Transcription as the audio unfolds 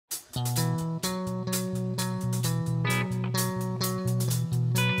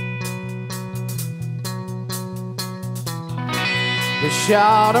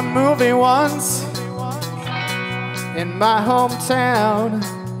shot a movie once in my hometown.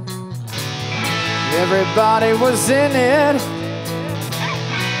 Everybody was in it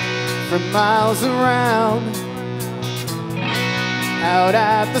for miles around. Out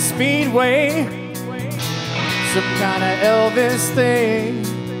at the Speedway, some kind of Elvis thing.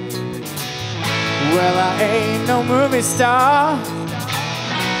 Well, I ain't no movie star,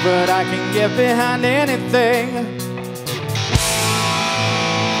 but I can get behind anything.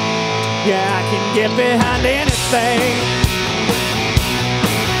 Yeah, I can get behind anything.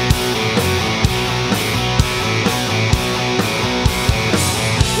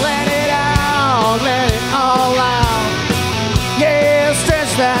 Let it out, let it all out. Yeah, stretch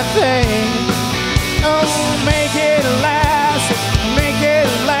that thing. Oh, make it last,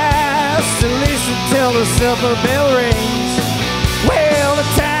 at least until the silver bell rings. Well, the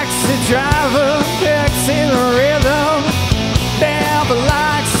taxi driver picks in the rhythm, never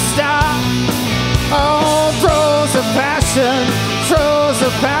likes to stop. Oh, throws a passion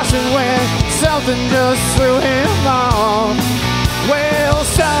when something just threw him off. Well,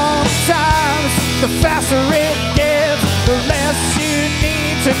 sometimes the faster it gets, the less you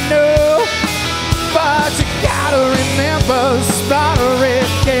need to know. But you gotta remember, the smarter it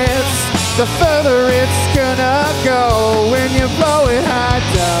gets, the further it's gonna go. When you blow it high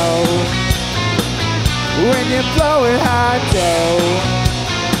dough, when you blow it high dough.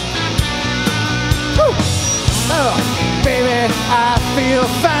 Oh, baby, I feel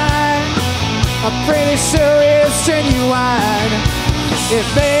fine. I'm pretty sure it's genuine. It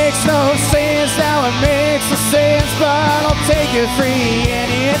makes no sense, now it makes no sense, but I'll take it free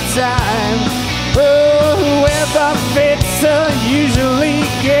anytime. Oh, whoever fits her usually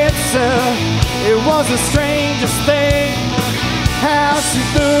gets her. It was the strangest thing, how she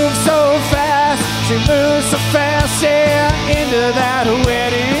moves so fast. She moves so fast, yeah, into that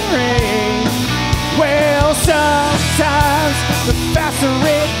wedding ring. Well, sometimes the faster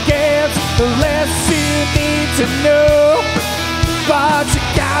it gets, the less you need to know. But you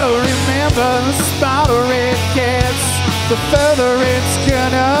gotta remember, the smarter it gets, the further it's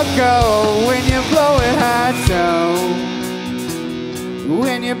gonna go. When you blow it high dough,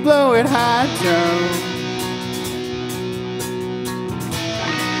 when you blow it high dough.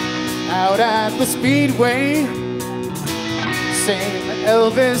 Out at the Speedway, same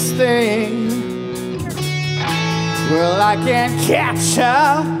Elvis thing. Well, I can't catch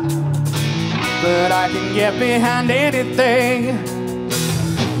her, but I can get behind anything.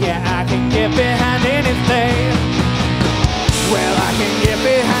 Yeah, I can get behind anything. Well, I can get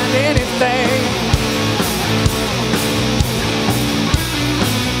behind anything.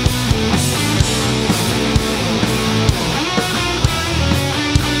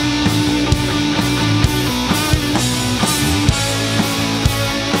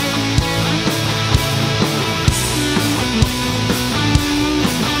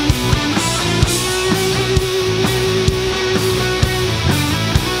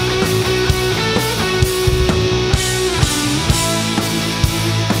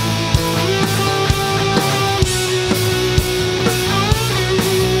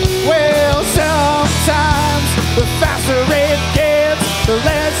 The faster it gets, the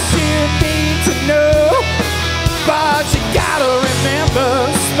less you need to know. But you gotta remember,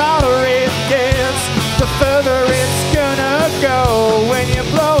 the smarter it gets, the further it's gonna go. When you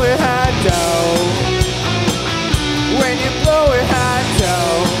blow it high dough, when you blow it high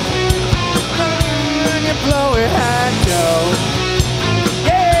dough, when you blow it high dough.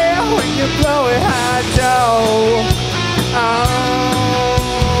 Yeah, when you blow it high dough. Oh.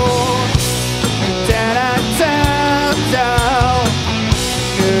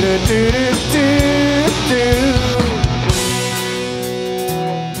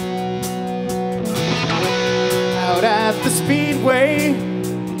 Out at the Speedway,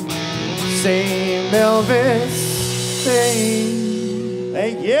 same Elvis thing.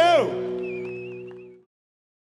 Thank you.